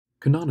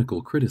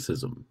Canonical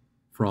criticism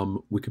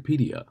from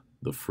Wikipedia,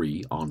 the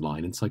free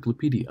online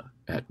encyclopedia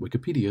at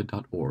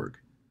wikipedia.org.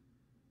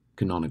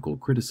 Canonical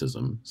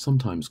criticism,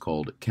 sometimes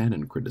called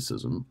canon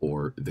criticism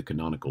or the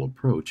canonical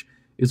approach,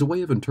 is a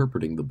way of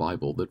interpreting the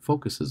Bible that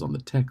focuses on the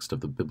text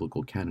of the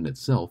biblical canon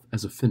itself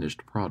as a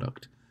finished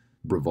product.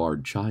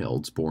 Brevard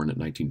Childs, born in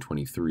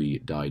 1923,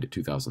 died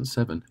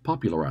 2007,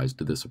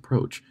 popularized this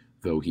approach,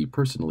 though he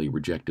personally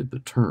rejected the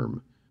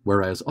term.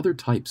 Whereas other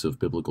types of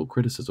biblical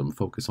criticism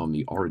focus on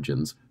the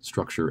origins,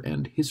 structure,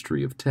 and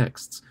history of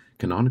texts,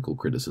 canonical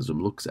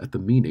criticism looks at the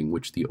meaning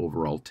which the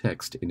overall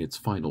text in its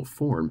final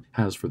form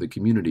has for the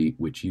community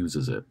which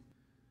uses it.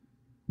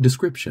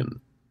 Description: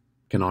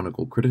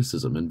 canonical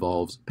criticism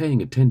involves paying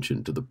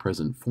attention to the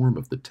present form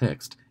of the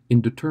text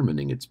in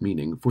determining its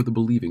meaning for the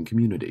believing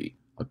community.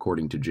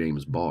 According to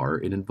James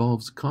Barr, it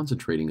involves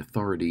concentrating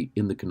authority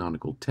in the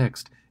canonical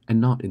text and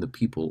not in the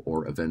people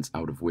or events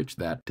out of which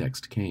that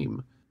text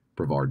came.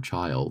 Brevard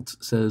Childs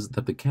says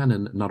that the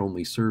canon not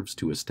only serves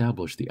to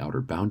establish the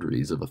outer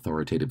boundaries of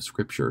authoritative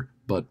scripture,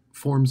 but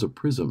forms a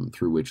prism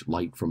through which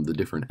light from the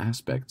different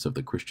aspects of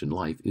the Christian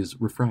life is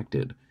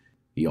refracted.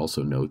 He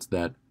also notes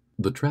that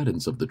the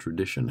tradents of the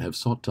tradition have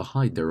sought to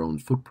hide their own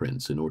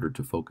footprints in order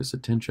to focus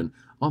attention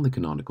on the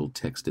canonical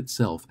text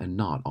itself and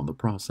not on the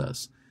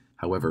process.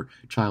 However,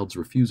 Childs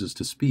refuses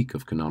to speak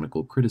of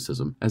canonical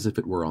criticism as if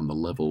it were on the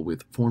level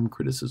with form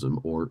criticism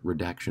or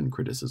redaction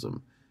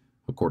criticism.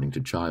 According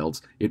to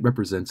Childs, it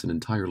represents an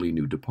entirely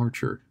new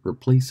departure,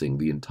 replacing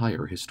the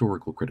entire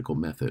historical critical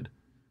method.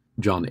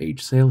 John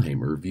H.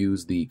 Sailhamer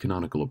views the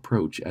canonical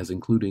approach as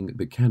including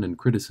the canon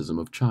criticism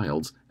of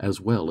Childs,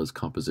 as well as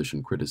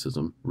composition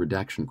criticism,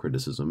 redaction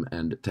criticism,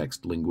 and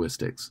text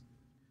linguistics.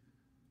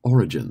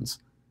 Origins.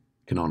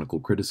 Canonical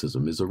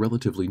criticism is a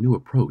relatively new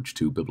approach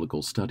to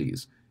biblical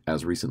studies.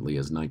 As recently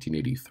as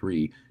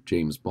 1983,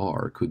 James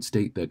Barr could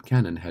state that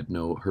canon had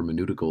no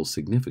hermeneutical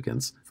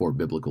significance for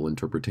biblical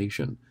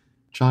interpretation.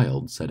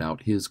 Childs set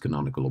out his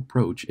canonical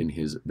approach in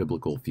his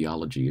Biblical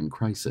Theology in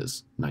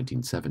Crisis,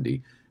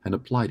 1970, and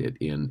applied it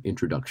in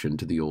Introduction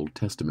to the Old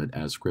Testament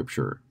as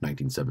Scripture,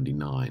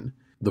 1979.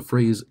 The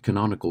phrase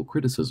canonical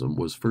criticism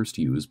was first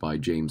used by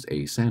James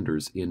A.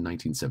 Sanders in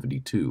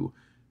 1972.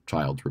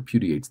 Childs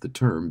repudiates the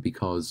term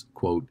because,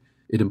 quote,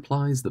 "It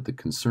implies that the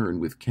concern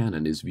with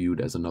canon is viewed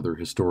as another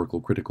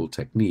historical critical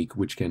technique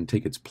which can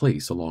take its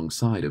place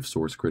alongside of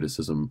source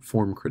criticism,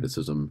 form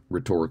criticism,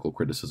 rhetorical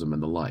criticism,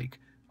 and the like.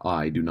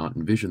 I do not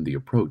envision the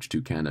approach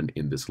to canon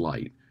in this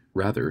light.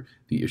 Rather,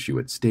 the issue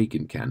at stake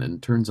in canon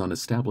turns on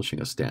establishing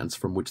a stance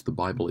from which the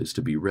Bible is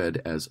to be read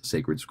as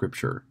sacred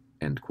scripture."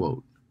 End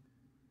quote.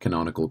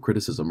 Canonical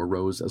criticism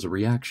arose as a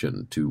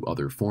reaction to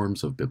other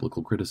forms of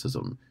biblical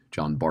criticism.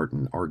 John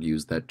Barton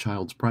argues that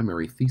Childs'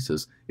 primary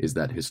thesis is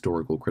that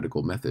historical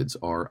critical methods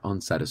are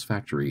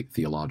unsatisfactory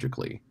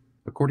theologically.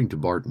 According to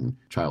Barton,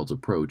 Childs'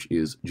 approach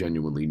is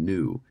genuinely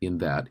new in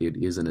that it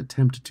is an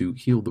attempt to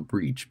heal the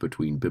breach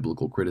between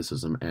biblical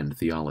criticism and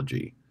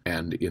theology,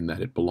 and in that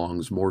it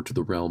belongs more to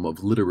the realm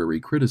of literary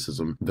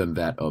criticism than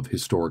that of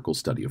historical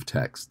study of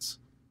texts.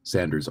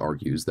 Sanders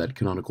argues that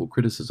canonical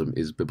criticism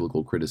is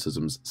biblical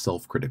criticism's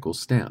self-critical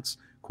stance.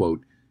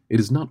 Quote, "It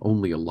is not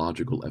only a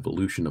logical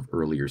evolution of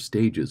earlier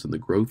stages in the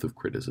growth of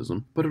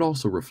criticism, but it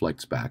also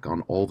reflects back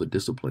on all the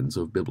disciplines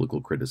of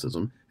biblical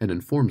criticism and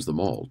informs them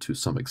all to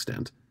some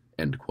extent."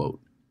 End quote.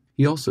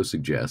 He also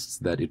suggests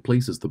that it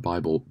places the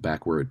Bible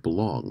back where it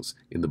belongs,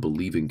 in the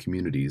believing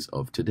communities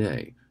of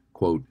today.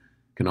 Quote,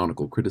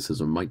 "Canonical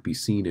criticism might be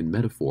seen in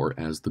metaphor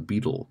as the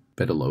beadle,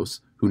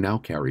 Bedelos, who now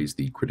carries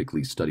the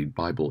critically studied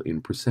Bible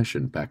in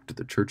procession back to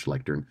the church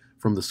lectern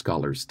from the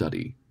scholar's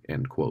study."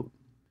 End quote.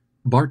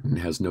 Barton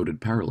has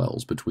noted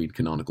parallels between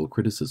canonical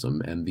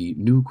criticism and the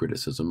new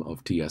criticism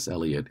of T.S.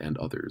 Eliot and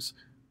others.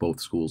 Both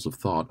schools of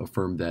thought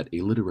affirm that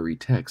a literary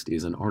text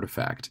is an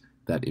artifact,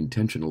 that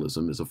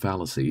intentionalism is a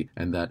fallacy,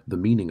 and that the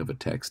meaning of a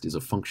text is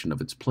a function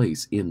of its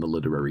place in the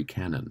literary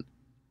canon.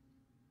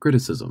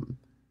 Criticism.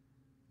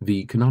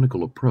 The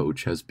canonical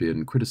approach has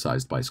been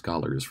criticized by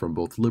scholars from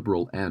both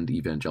liberal and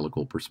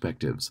evangelical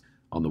perspectives.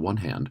 On the one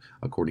hand,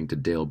 according to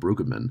Dale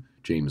Brueggemann,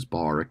 James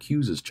Barr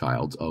accuses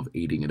Childs of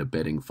aiding and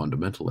abetting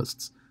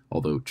fundamentalists,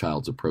 although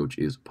Childs' approach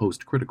is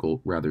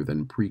post-critical rather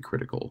than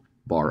pre-critical.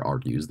 Barr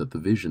argues that the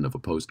vision of a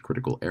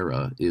post-critical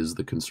era is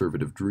the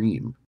conservative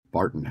dream.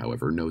 Barton,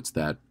 however, notes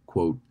that,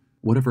 quote,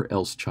 "Whatever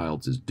else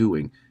Childs is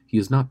doing, he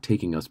is not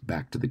taking us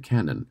back to the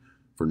canon,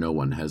 for no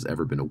one has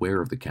ever been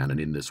aware of the canon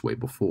in this way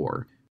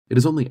before. It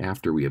is only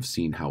after we have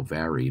seen how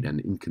varied and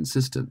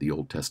inconsistent the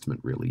Old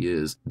Testament really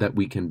is that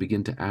we can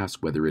begin to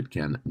ask whether it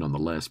can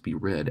nonetheless be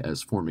read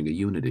as forming a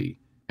unity."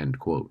 End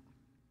quote.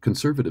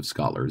 Conservative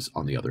scholars,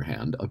 on the other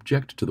hand,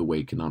 object to the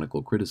way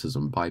canonical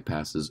criticism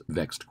bypasses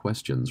vexed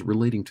questions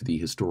relating to the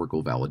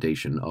historical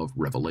validation of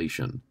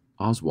revelation.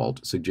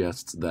 Oswalt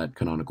suggests that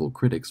canonical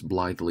critics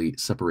blithely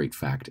separate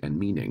fact and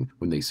meaning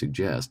when they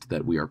suggest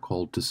that we are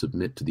called to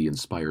submit to the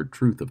inspired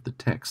truth of the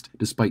text,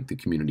 despite the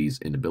community's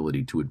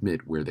inability to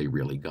admit where they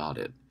really got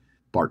it.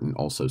 Barton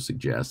also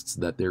suggests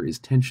that there is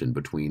tension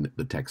between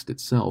the text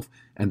itself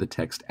and the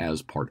text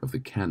as part of the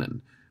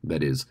canon.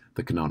 That is,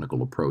 the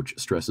canonical approach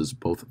stresses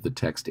both the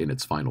text in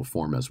its final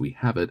form as we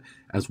have it,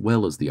 as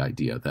well as the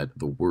idea that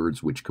the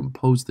words which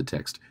compose the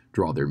text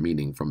draw their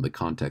meaning from the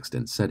context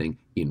and setting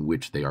in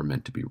which they are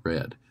meant to be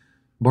read.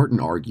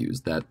 Barton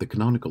argues that the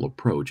canonical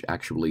approach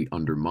actually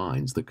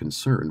undermines the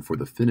concern for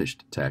the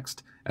finished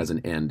text as an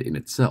end in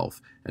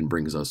itself and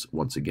brings us,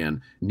 once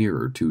again,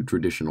 nearer to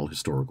traditional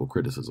historical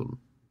criticism.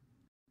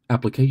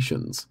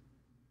 Applications.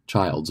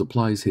 Childs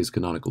applies his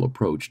canonical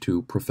approach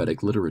to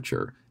prophetic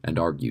literature and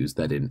argues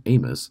that in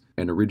Amos,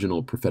 an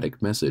original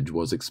prophetic message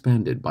was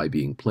expanded by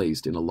being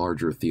placed in a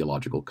larger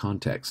theological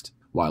context,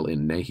 while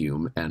in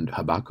Nahum and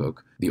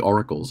Habakkuk, the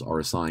oracles are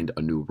assigned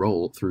a new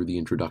role through the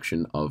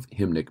introduction of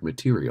hymnic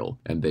material,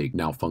 and they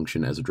now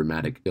function as a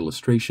dramatic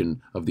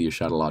illustration of the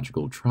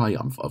eschatological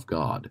triumph of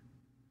God.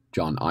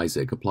 John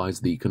Isaac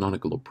applies the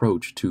canonical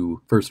approach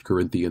to 1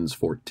 Corinthians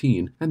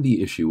 14 and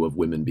the issue of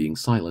women being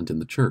silent in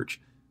the church.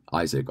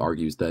 Isaac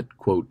argues that,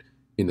 quote,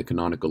 in the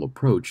canonical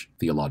approach,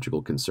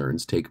 theological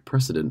concerns take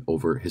precedent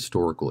over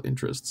historical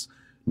interests.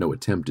 No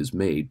attempt is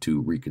made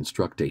to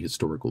reconstruct a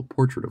historical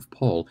portrait of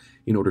Paul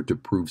in order to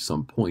prove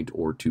some point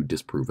or to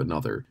disprove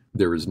another.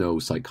 There is no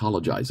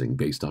psychologizing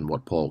based on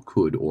what Paul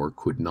could or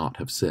could not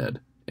have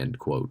said. End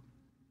quote.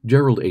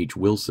 Gerald H.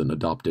 Wilson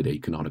adopted a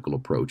canonical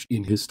approach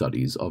in his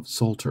studies of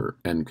Psalter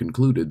and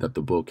concluded that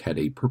the book had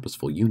a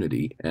purposeful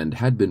unity and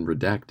had been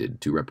redacted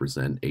to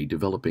represent a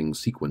developing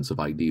sequence of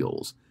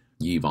ideals.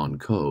 Yvonne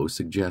Coe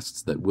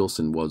suggests that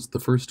Wilson was the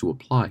first to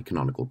apply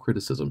canonical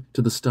criticism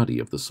to the study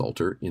of the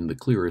Psalter in the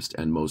clearest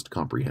and most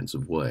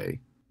comprehensive way.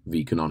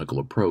 The canonical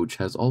approach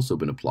has also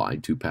been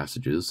applied to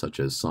passages such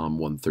as Psalm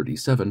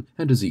 137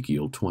 and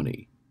Ezekiel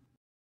 20.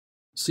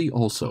 See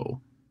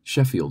also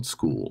Sheffield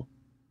School.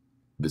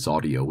 This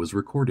audio was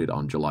recorded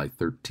on July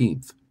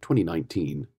 13, 2019.